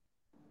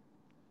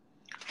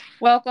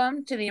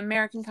Welcome to the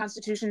American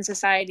Constitution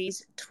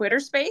Society's Twitter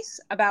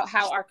space about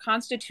how our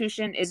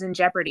Constitution is in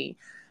jeopardy.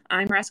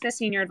 I'm Reska,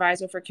 Senior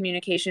Advisor for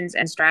Communications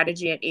and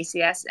Strategy at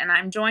ACS, and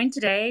I'm joined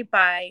today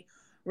by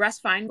Russ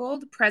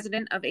Feingold,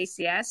 President of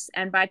ACS,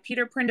 and by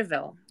Peter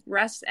Prindiville.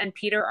 Russ and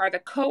Peter are the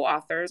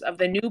co-authors of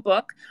the new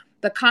book,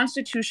 The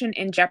Constitution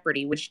in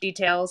Jeopardy, which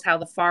details how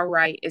the far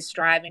right is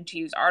striving to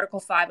use Article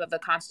 5 of the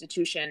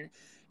Constitution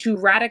to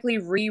radically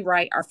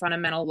rewrite our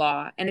fundamental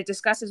law, and it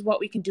discusses what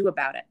we can do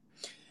about it.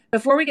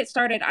 Before we get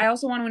started, I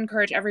also want to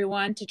encourage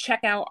everyone to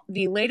check out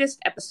the latest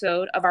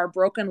episode of our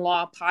Broken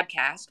Law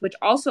podcast, which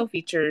also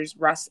features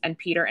Russ and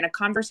Peter in a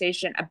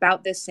conversation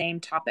about this same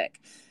topic.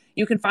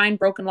 You can find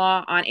Broken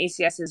Law on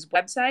ACS's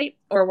website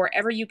or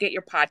wherever you get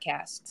your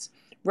podcasts.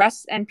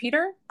 Russ and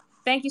Peter,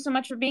 thank you so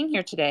much for being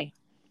here today.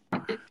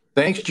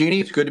 Thanks, Jeannie.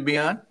 It's good to be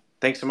on.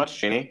 Thanks so much,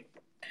 Jeannie.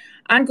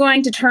 I'm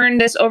going to turn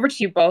this over to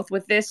you both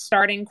with this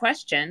starting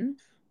question.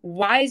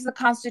 Why is the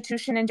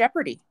Constitution in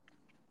jeopardy?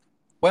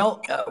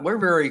 Well, we're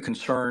very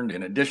concerned,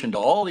 in addition to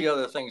all the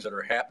other things that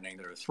are happening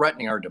that are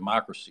threatening our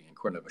democracy in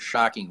kind of a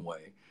shocking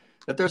way,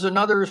 that there's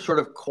another sort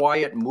of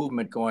quiet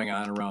movement going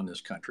on around this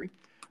country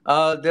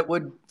that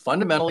would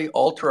fundamentally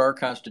alter our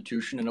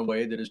Constitution in a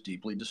way that is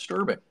deeply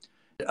disturbing.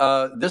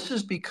 This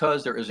is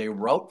because there is a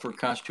route for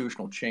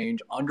constitutional change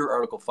under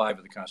Article 5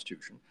 of the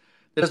Constitution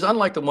that is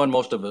unlike the one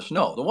most of us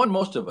know. The one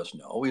most of us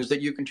know is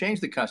that you can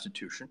change the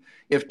Constitution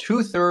if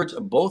 2/3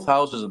 of both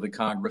houses of the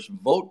Congress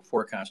vote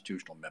for a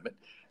constitutional amendment,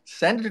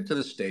 send it to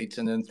the states,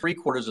 and then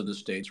 3/4 of the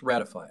states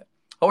ratify it.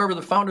 However,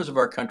 the founders of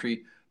our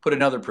country put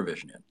another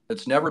provision in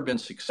that's never been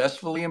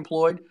successfully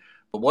employed.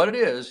 But what it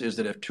is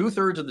that if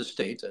 2/3 of the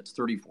states, that's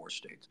 34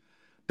 states,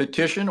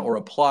 petition or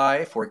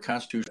apply for a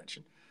constitutional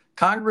convention,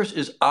 Congress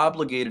is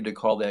obligated to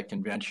call that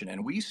convention.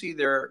 And we see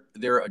there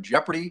a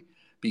jeopardy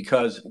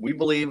because we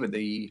believe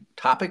the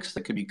topics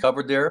that could be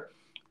covered there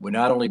would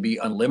not only be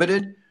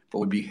unlimited, but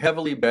would be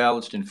heavily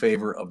balanced in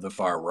favor of the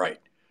far right.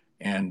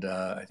 And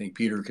I think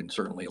Peter can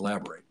certainly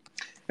elaborate.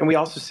 And we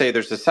also say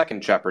there's a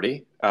second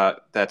jeopardy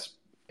that's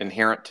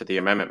inherent to the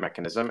amendment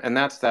mechanism, and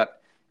that's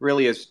that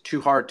really is too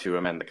hard to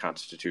amend the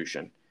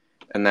Constitution,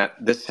 and that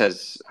this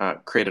has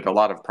created a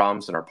lot of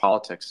problems in our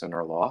politics and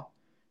our law,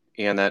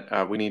 and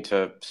that we need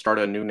to start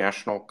a new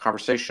national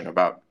conversation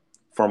about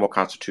formal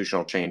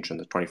constitutional change in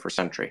the 21st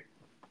century.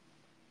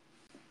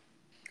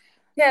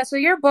 Yeah, so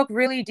your book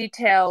really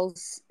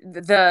details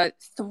the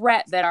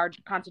threat that our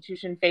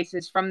Constitution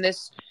faces from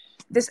this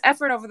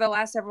effort over the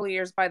last several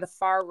years by the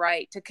far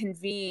right to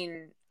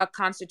convene a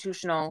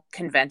constitutional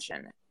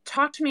convention.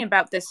 Talk to me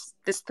about this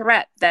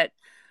threat that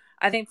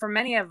I think for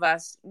many of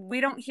us,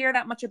 we don't hear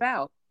that much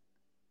about.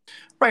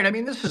 Right. I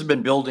mean, this has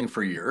been building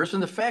for years.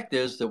 And the fact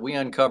is that we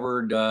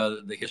uncovered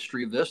the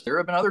history of this. There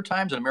have been other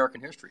times in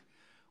American history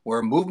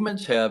where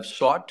movements have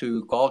sought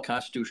to call a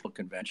constitutional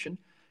convention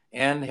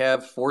and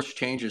have forced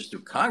changes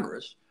through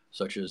Congress,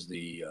 such as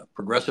the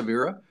Progressive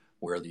era,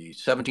 where the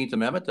 17th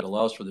Amendment that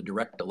allows for the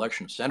direct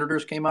election of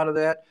senators came out of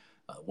that,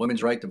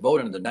 women's right to vote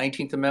under the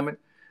 19th Amendment.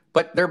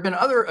 But there have been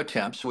other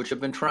attempts which have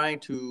been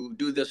trying to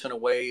do this in a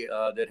way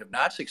that have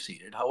not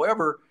succeeded.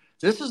 However,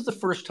 this is the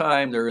first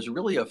time there is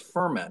really a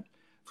ferment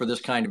for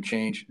this kind of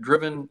change,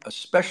 driven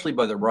especially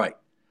by the right.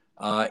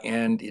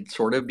 And it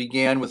sort of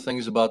began with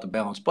things about the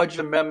Balanced Budget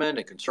Amendment,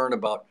 a concern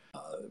about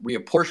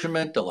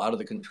reapportionment. A lot of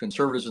the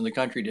conservatives in the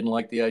country didn't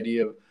like the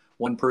idea of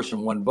one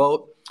person, one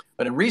vote.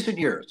 But in recent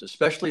years,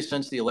 especially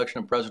since the election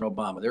of President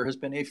Obama, there has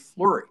been a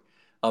flurry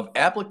of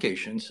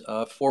applications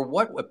for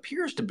what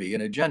appears to be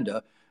an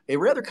agenda, a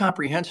rather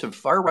comprehensive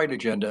far-right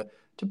agenda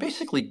to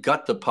basically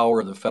gut the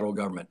power of the federal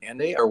government. And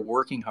they are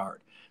working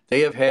hard. They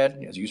have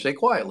had, as you say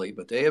quietly,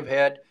 but they have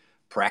had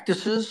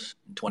practices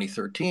in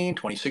 2013,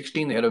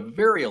 2016. They had a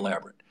very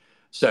elaborate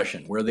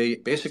session where they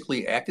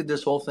basically acted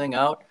this whole thing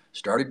out,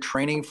 started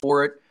training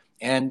for it,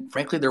 and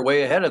frankly, they're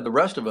way ahead of the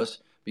rest of us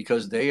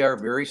because they are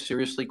very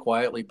seriously,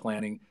 quietly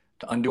planning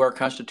to undo our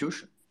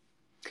Constitution.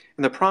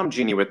 And the problem,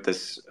 Jeannie, with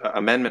this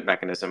amendment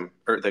mechanism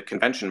or the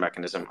convention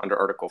mechanism under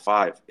Article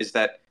 5 is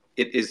that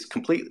it is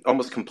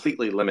almost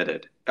completely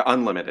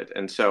unlimited.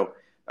 And so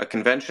a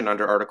convention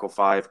under Article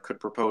 5 could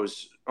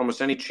propose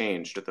almost any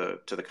change to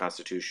the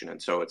Constitution.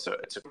 And so it's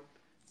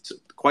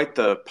quite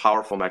the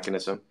powerful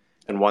mechanism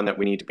and one that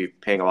we need to be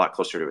paying a lot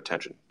closer to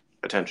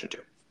attention to.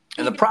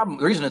 And the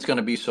reason it's going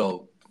to be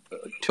so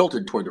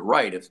tilted toward the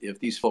right, if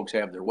these folks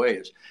have their way,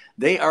 is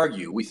they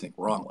argue, we think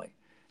wrongly,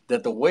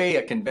 that the way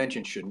a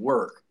convention should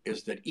work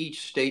is that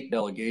each state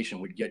delegation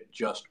would get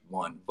just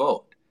one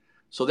vote.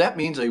 So that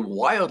means a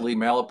wildly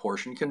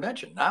malapportioned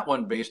convention, not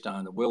one based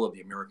on the will of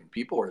the American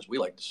people, or as we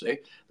like to say,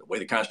 the way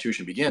the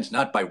Constitution begins,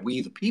 not by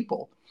we the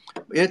people,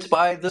 it's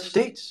by the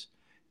states.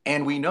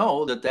 And we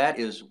know that that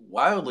is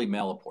wildly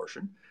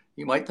malapportioned.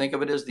 You might think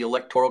of it as the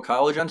Electoral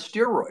College on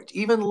steroids,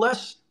 even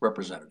less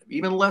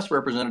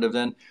representative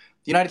than the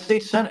United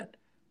States Senate,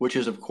 which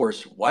is, of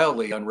course,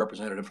 wildly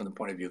unrepresentative from the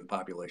point of view of the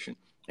population.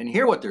 And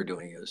here what they're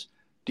doing is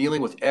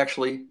dealing with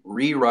actually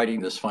rewriting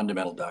this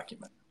fundamental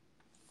document.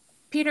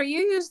 Peter, you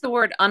used the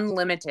word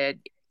unlimited.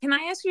 Can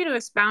I ask you to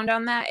expound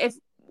on that?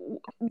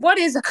 what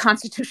is a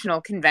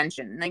constitutional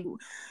convention? Like,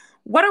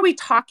 what are we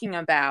talking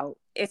about?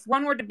 If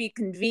one were to be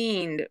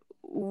convened,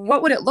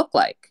 what would it look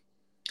like?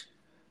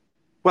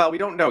 Well, we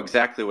don't know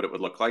exactly what it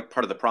would look like.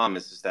 Part of the problem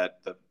is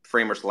that the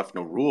framers left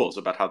no rules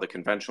about how the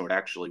convention would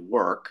actually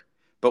work.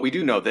 But we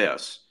do know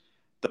this.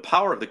 The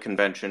power of the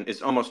convention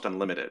is almost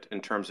unlimited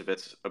in terms of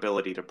its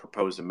ability to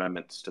propose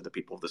amendments to the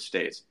people of the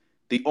states.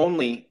 The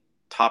only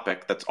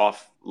topic that's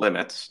off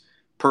limits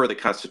per the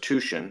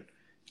Constitution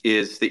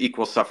is the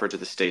equal suffrage of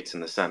the states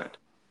in the Senate.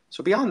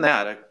 So beyond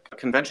that, a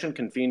convention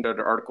convened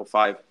under Article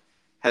 5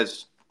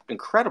 has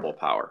incredible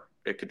power.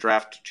 It could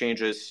draft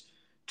changes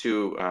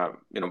to,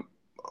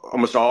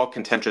 almost all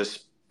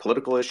contentious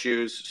political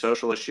issues,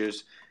 social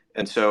issues,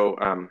 and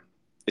so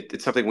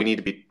it's something we need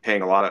to be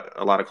paying a lot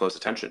of close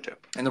attention to.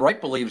 And the right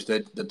believes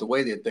that the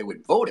way that they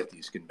would vote at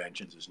these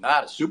conventions is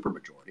not a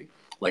supermajority,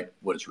 like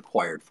what is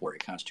required for a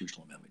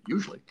constitutional amendment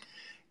usually.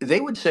 They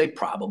would say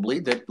probably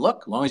that,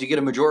 look, as long as you get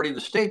a majority of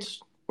the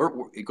states,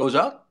 it goes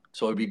out.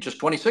 So it'd be just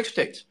 26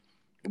 states.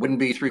 It wouldn't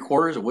be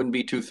 3/4. It wouldn't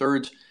be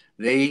 2/3.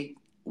 They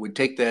would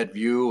take that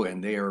view,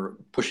 and they are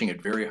pushing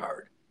it very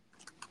hard.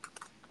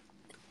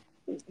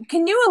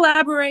 Can you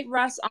elaborate,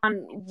 Russ, on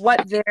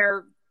what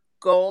their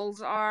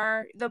goals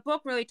are? The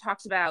book really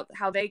talks about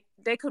how they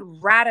could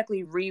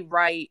radically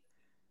rewrite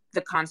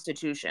the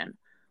Constitution.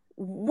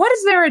 What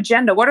is their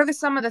agenda? What are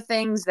some of the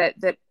things that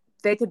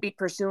they could be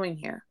pursuing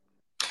here?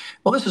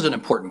 Well, this is an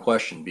important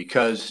question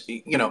because,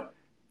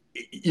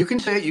 you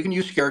can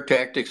use scare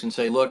tactics and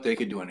say, look, they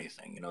could do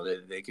anything.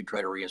 They could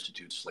try to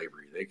reinstitute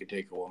slavery. They could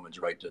take a woman's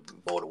right to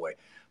vote away.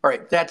 All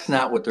right, that's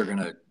not what they're going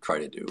to try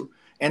to do.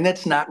 And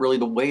that's not really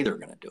the way they're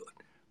going to do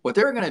it. What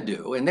they're going to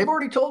do, and they've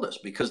already told us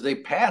because they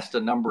passed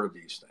a number of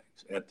these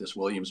things at this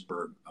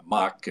Williamsburg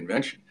mock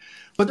convention,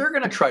 what they're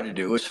going to try to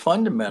do is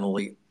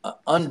fundamentally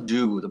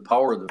undo the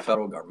power of the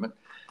federal government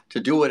to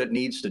do what it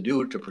needs to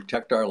do to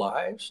protect our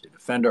lives, to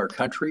defend our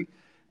country.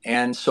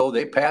 And so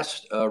they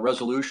passed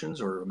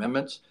resolutions or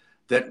amendments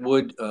that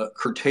would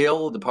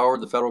curtail the power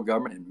of the federal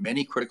government in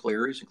many critical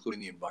areas,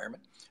 including the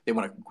environment. They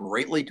want to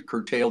greatly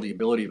curtail the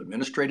ability of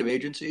administrative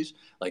agencies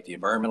like the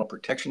Environmental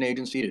Protection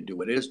Agency to do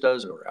what it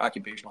does, or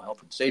occupational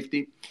health and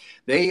safety.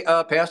 They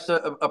passed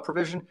a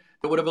provision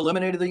that would have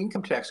eliminated the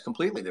income tax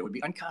completely. That would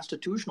be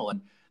unconstitutional.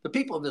 And the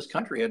people of this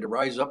country had to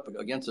rise up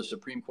against the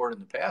Supreme Court in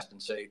the past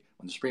and say,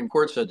 when the Supreme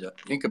Court said that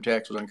the income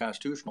tax was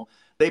unconstitutional,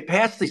 they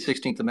passed the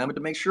 16th Amendment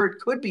to make sure it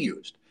could be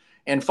used.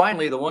 And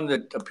finally, the one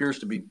that appears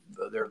to be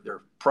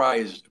their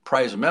prize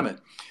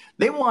amendment,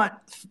 they want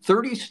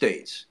 30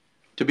 states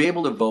to be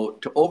able to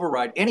vote to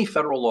override any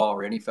federal law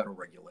or any federal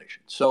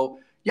regulation. So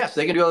yes,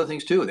 they can do other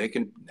things too. They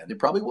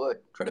probably would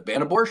try to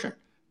ban abortion,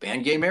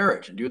 ban gay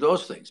marriage, and do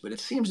those things. But it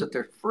seems that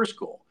their first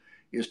goal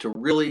is to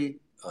really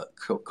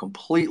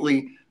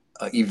completely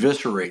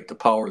eviscerate the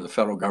power of the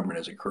federal government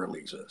as it currently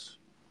exists.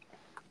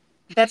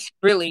 That's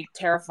really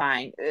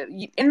terrifying.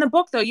 In the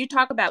book, though, you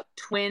talk about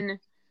twin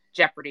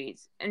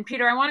jeopardies. And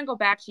Peter, I want to go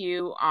back to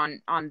you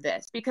on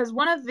this, because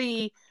one of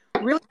the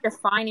really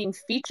defining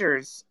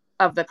features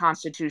of the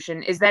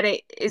Constitution is that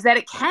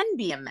it can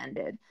be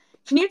amended.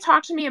 Can you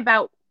talk to me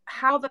about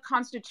how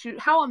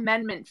how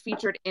amendment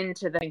featured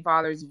into the Founding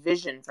Fathers'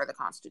 vision for the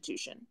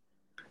Constitution?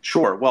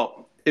 Sure.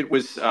 Well, it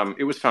was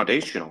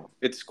foundational.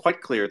 It's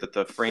quite clear that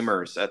the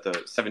framers at the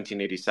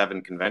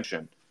 1787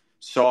 convention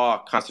saw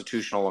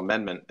constitutional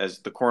amendment as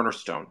the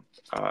cornerstone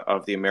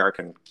of the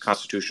American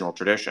constitutional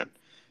tradition.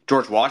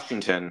 George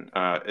Washington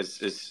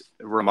is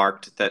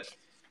remarked that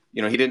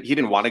he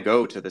didn't want to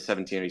go to the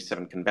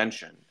 1787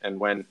 convention, and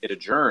when it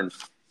adjourned,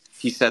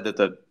 he said that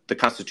the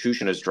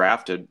Constitution as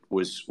drafted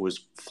was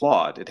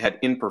flawed. It had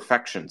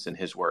imperfections, in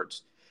his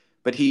words,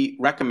 but he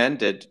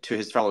recommended to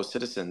his fellow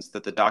citizens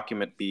that the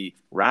document be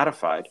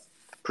ratified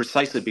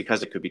precisely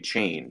because it could be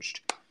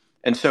changed.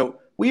 And so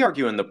we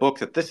argue in the book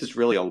that this is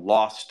really a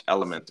lost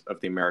element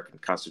of the American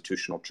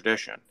constitutional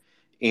tradition.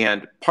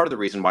 And part of the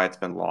reason why it's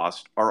been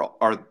lost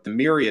are the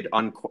myriad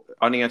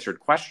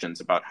unanswered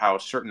questions about how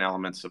certain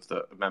elements of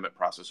the amendment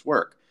process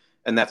work.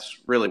 And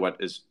that's really what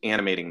is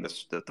animating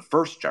the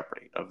first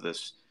jeopardy of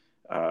this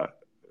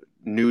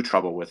new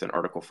trouble with an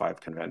Article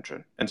 5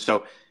 convention. And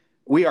so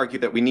we argue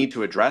that we need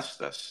to address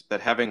this,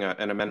 that having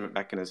an amendment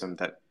mechanism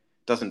that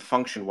doesn't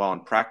function well in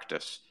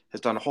practice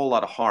has done a whole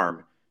lot of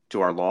harm to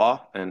our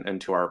law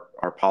and to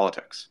our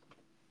politics.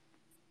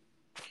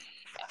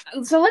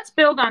 So let's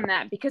build on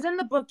that, because in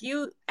the book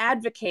you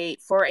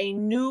advocate for a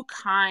new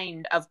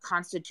kind of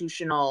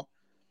constitutional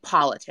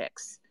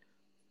politics.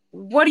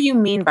 What do you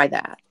mean by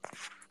that?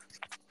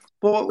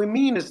 Well, what we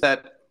mean is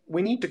that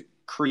we need to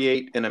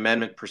create an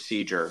amendment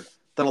procedure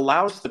that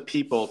allows the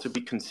people to be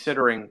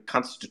considering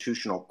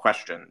constitutional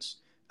questions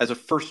as a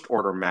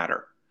first-order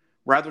matter,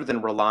 rather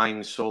than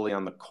relying solely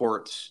on the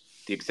courts,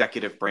 the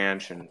executive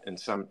branch, and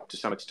to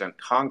some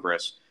extent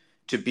Congress,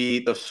 to be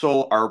the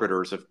sole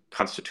arbiters of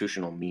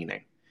constitutional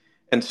meaning.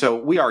 And so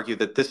we argue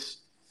that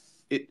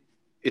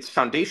it's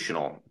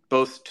foundational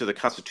both to the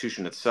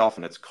Constitution itself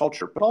and its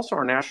culture, but also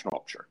our national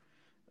culture,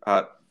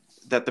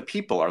 that the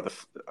people are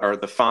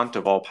the font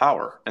of all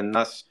power, and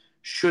thus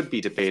should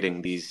be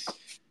debating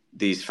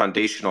these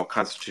foundational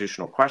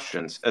constitutional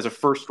questions as a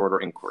first-order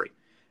inquiry.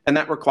 And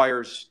that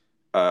requires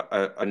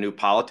a new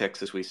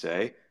politics, as we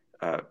say,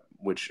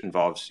 which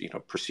involves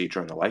procedure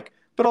and the like,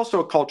 but also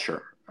a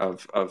culture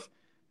of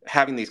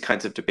having these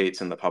kinds of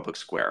debates in the public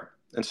square.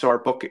 And so our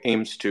book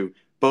aims to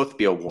both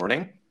be a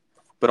warning,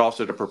 but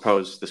also to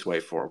propose this way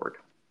forward.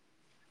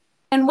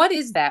 And what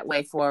is that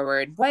way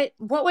forward? What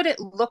would it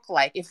look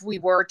like if we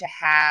were to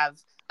have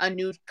a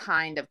new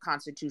kind of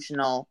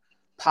constitutional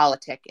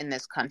politic in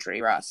this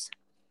country, Russ?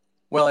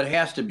 Well, it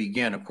has to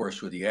begin, of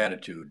course, with the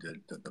attitude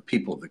that the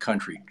people of the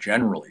country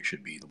generally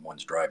should be the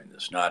ones driving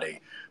this, not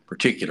a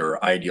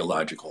particular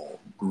ideological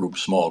group,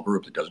 small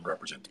group that doesn't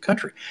represent the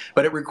country.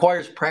 But it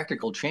requires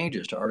practical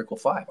changes to Article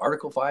 5.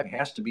 Article 5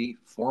 has to be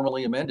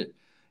formally amended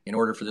in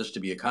order for this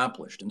to be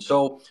accomplished. And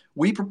so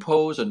we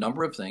propose a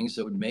number of things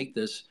that would make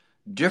this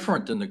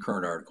different than the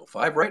current Article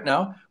 5. Right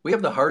now, we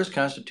have the hardest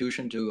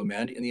constitution to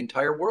amend in the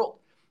entire world.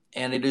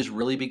 And it has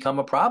really become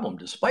a problem,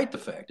 despite the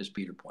fact, as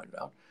Peter pointed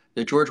out,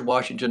 that George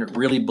Washington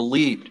really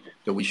believed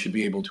that we should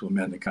be able to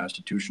amend the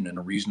Constitution in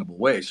a reasonable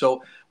way.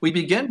 So we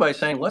begin by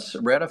saying, let's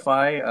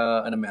ratify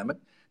an amendment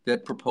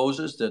that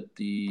proposes that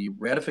the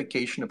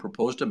ratification of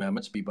proposed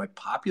amendments be by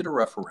popular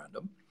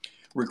referendum,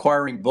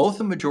 requiring both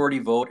a majority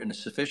vote in a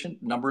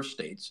sufficient number of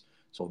states,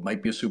 so it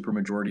might be a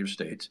supermajority of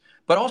states,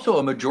 but also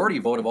a majority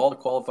vote of all the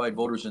qualified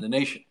voters in the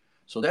nation.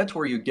 So that's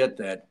where you get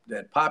that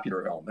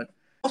popular element.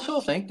 I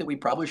also think that we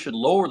probably should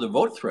lower the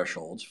vote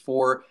thresholds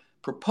for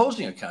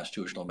proposing a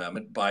constitutional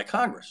amendment by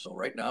Congress. So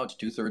right now it's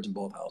 2/3 in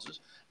both houses.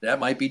 That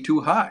might be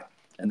too high,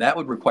 and that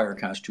would require a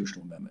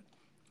constitutional amendment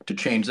to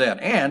change that.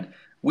 And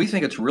we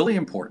think it's really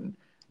important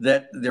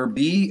that there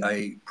be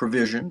a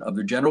provision of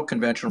the General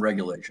Convention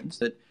regulations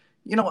that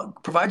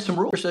provides some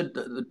rules.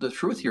 The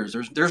truth here is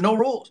there's no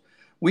rules.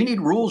 We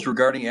need rules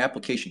regarding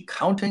application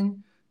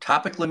counting,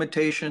 topic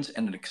limitations,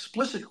 and an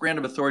explicit grant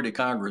of authority to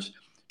Congress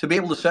to be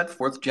able to set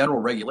forth general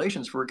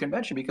regulations for a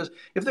convention. Because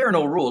if there are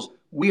no rules,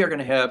 we are going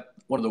to have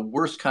one of the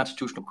worst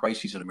constitutional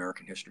crises in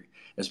American history.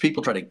 As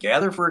people try to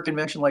gather for a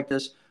convention like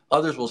this,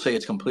 others will say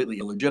it's completely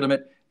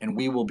illegitimate, and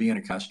we will be in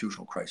a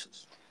constitutional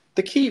crisis.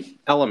 The key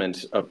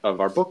element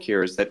of our book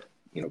here is that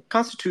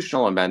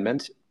constitutional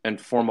amendment and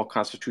formal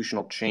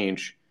constitutional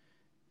change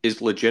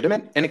is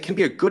legitimate, and it can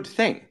be a good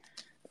thing.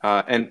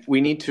 And we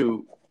need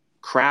to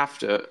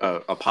craft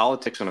a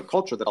politics and a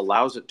culture that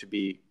allows it to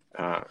be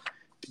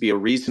a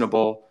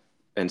reasonable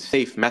and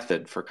safe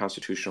method for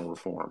constitutional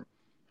reform.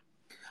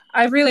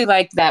 I really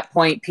like that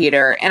point,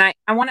 Peter. And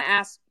I want to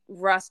ask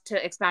Russ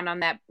to expound on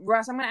that.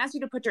 Russ, I'm going to ask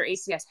you to put your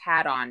ACS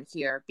hat on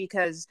here,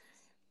 because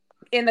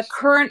in the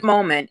current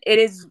moment, it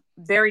is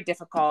very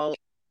difficult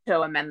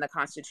to amend the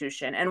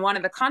Constitution. And one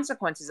of the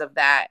consequences of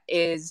that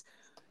is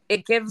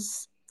it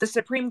gives the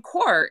Supreme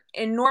Court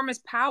enormous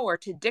power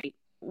to dictate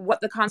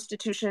what the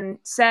Constitution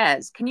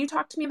says. Can you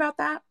talk to me about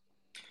that?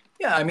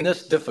 Yeah, I mean,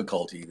 this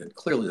difficulty that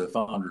clearly the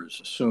founders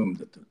assumed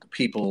that the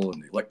people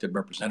and the elected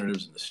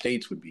representatives in the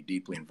states would be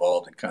deeply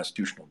involved in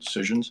constitutional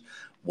decisions,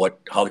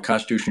 how the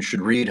Constitution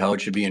should read, how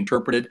it should be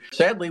interpreted.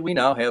 Sadly, we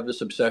now have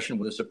this obsession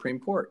with the Supreme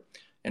Court.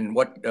 And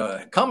what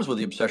comes with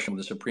the obsession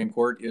with the Supreme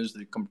Court is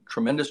the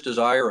tremendous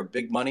desire of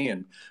big money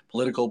and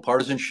political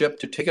partisanship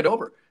to take it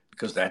over,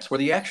 because that's where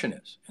the action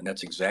is. And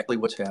that's exactly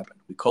what's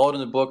happened. We call it in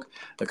the book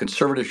a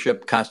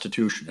conservatorship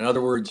constitution. In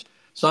other words,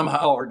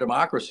 somehow our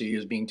democracy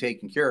is being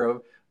taken care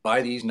of by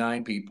these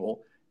 9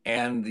 people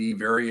and the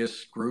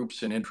various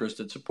groups and interests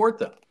that support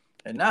them.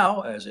 And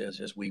now,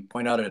 as we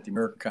point out at the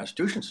American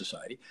Constitution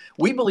Society,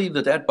 we believe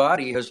that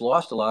body has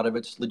lost a lot of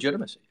its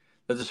legitimacy,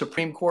 that the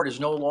Supreme Court is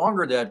no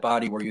longer that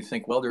body where you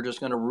think, well, they're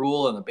just going to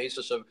rule on the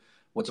basis of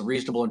what's a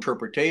reasonable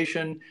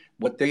interpretation.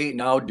 What they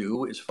now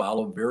do is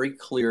follow very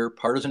clear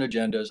partisan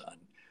agendas on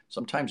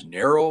sometimes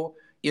narrow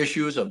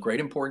issues of great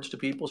importance to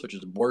people, such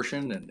as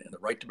abortion and the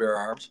right to bear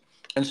arms.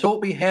 And so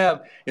what we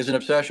have is an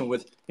obsession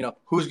with,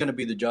 who's going to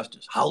be the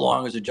justice? How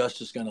long is the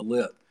justice going to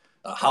live?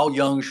 How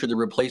young should the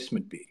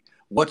replacement be?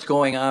 What's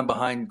going on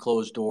behind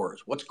closed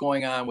doors? What's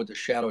going on with the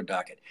shadow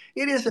docket?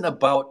 It isn't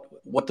about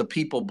what the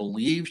people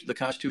believe the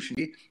Constitution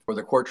be or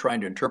the court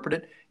trying to interpret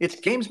it. It's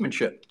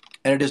gamesmanship.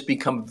 And it has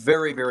become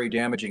very, very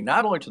damaging,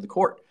 not only to the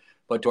court,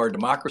 but to our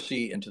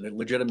democracy and to the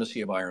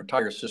legitimacy of our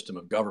entire system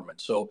of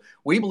government. So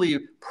we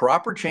believe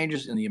proper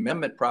changes in the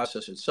amendment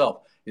process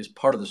itself is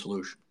part of the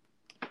solution.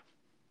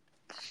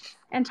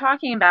 And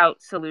talking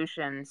about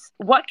solutions,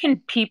 what can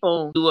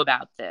people do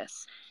about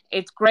this?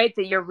 It's great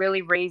that you're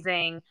really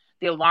raising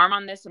the alarm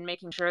on this and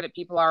making sure that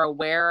people are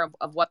aware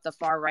of what the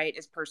far right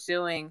is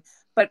pursuing.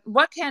 But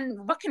what can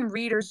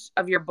readers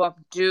of your book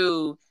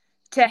do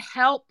to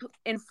help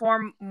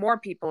inform more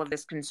people of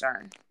this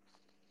concern?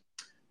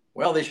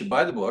 Well, they should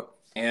buy the book,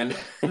 and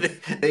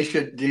they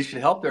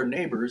should help their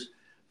neighbors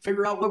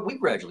figure out what we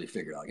gradually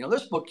figured out.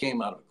 This book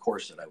came out of a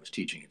course that I was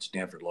teaching at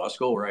Stanford Law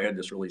School, where I had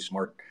this really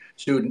smart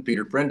student,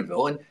 Peter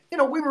Prindiville,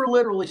 and we were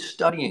literally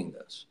studying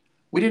this.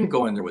 We didn't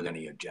go in there with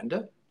any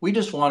agenda. We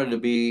just wanted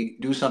to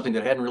do something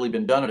that hadn't really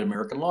been done at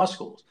American law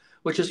schools,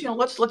 which is,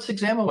 let's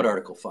examine what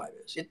Article 5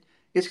 is.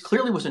 It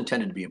clearly was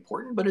intended to be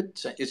important, but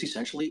it's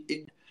essentially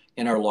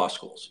in our law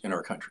schools in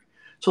our country.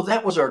 So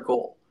that was our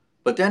goal.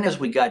 But then as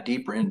we got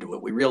deeper into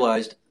it, we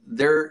realized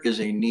there is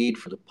a need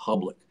for the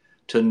public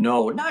to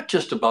know not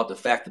just about the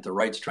fact that the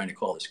right's trying to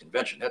call this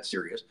convention, that's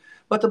serious,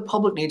 but the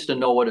public needs to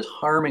know what is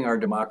harming our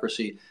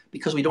democracy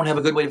because we don't have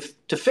a good way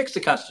to fix the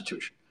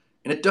Constitution.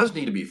 And it does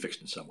need to be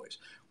fixed in some ways.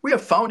 We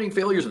have founding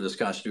failures of this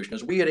Constitution,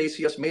 as we at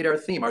ACS made our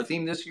theme. Our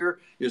theme this year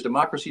is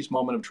Democracy's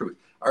Moment of Truth.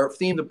 Our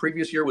theme the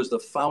previous year was the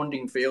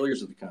founding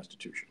failures of the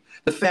Constitution.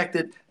 The fact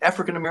that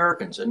African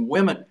Americans and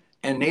women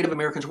and Native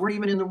Americans weren't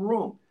even in the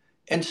room.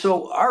 And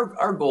so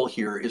our goal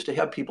here is to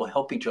have people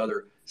help each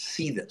other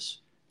see this,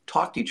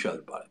 talk to each other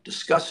about it,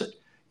 discuss it.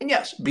 And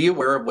yes, be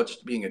aware of what's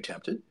being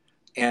attempted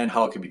and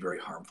how it can be very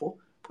harmful,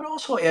 but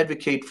also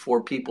advocate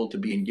for people to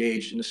be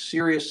engaged in a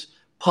serious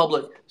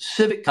public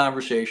civic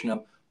conversation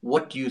of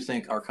what do you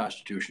think our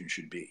Constitution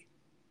should be?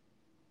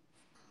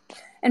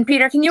 And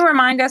Peter, can you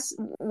remind us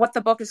what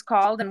the book is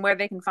called and where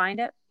they can find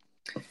it?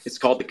 It's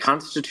called The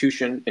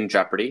Constitution in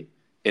Jeopardy,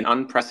 an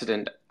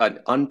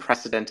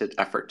unprecedented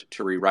effort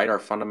to rewrite our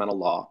fundamental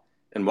law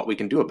and what we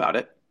can do about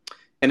it.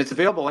 And it's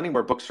available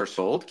anywhere books are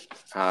sold,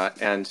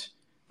 and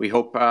we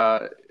hope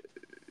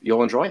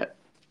you'll enjoy it.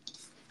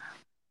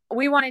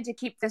 We wanted to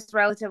keep this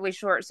relatively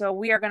short, so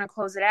we are going to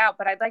close it out,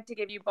 but I'd like to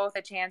give you both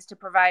a chance to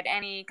provide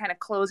any kind of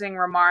closing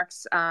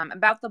remarks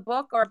about the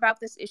book or about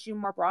this issue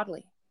more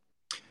broadly.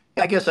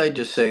 I guess I'd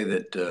just say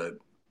that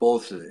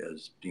both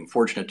as being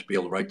fortunate to be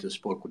able to write this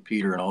book with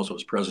Peter and also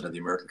as president of the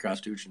American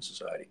Constitution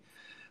Society,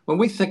 when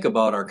we think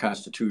about our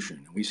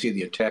Constitution and we see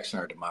the attacks on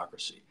our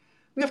democracy,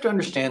 we have to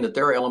understand that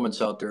there are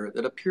elements out there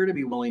that appear to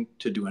be willing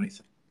to do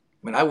anything.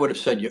 I mean, I would have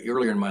said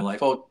earlier in my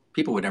life,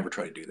 people would never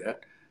try to do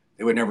that.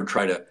 They would never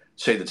try to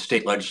say that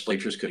state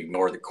legislatures could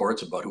ignore the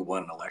courts about who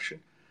won an election.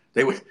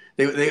 They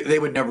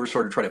would never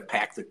sort of try to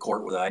pack the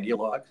court with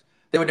ideologues.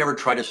 They would never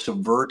try to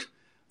subvert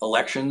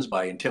elections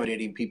by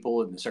intimidating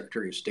people in the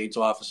Secretary of State's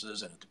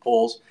offices and at the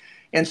polls.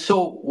 And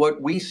so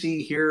what we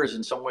see here is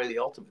in some way the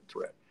ultimate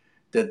threat,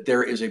 that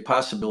there is a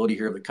possibility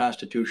here of the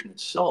Constitution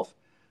itself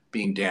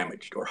being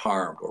damaged or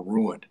harmed or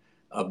ruined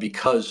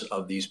because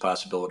of these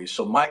possibilities.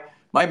 So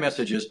my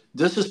message is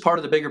this is part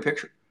of the bigger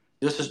picture.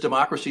 This is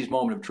democracy's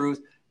moment of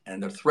truth,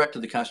 and the threat to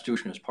the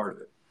Constitution is part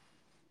of it.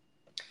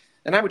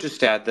 And I would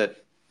just add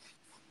that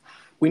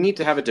we need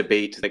to have a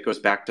debate that goes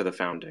back to the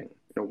founding.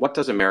 What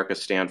does America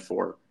stand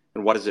for,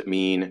 and what does it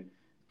mean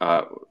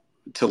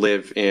to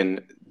live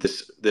in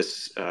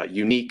this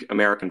unique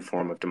American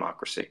form of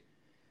democracy?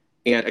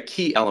 And a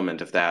key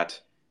element of that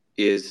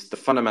is the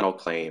fundamental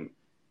claim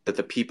that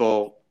the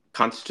people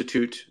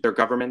constitute their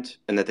government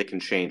and that they can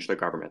change their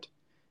government.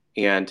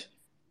 And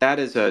that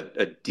is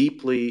a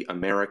deeply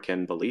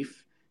American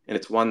belief, and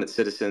it's one that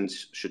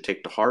citizens should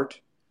take to heart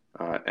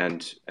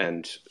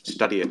and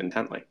study it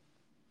intently.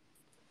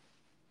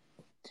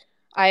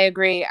 I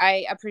agree.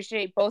 I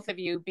appreciate both of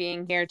you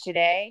being here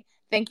today.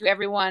 Thank you,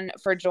 everyone,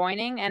 for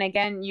joining. And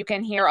again, you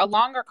can hear a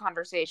longer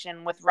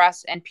conversation with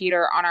Russ and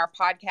Peter on our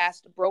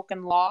podcast,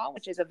 Broken Law,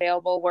 which is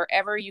available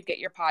wherever you get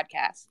your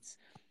podcasts.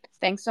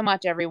 Thanks so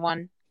much,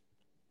 everyone.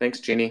 Thanks,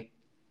 Jeannie.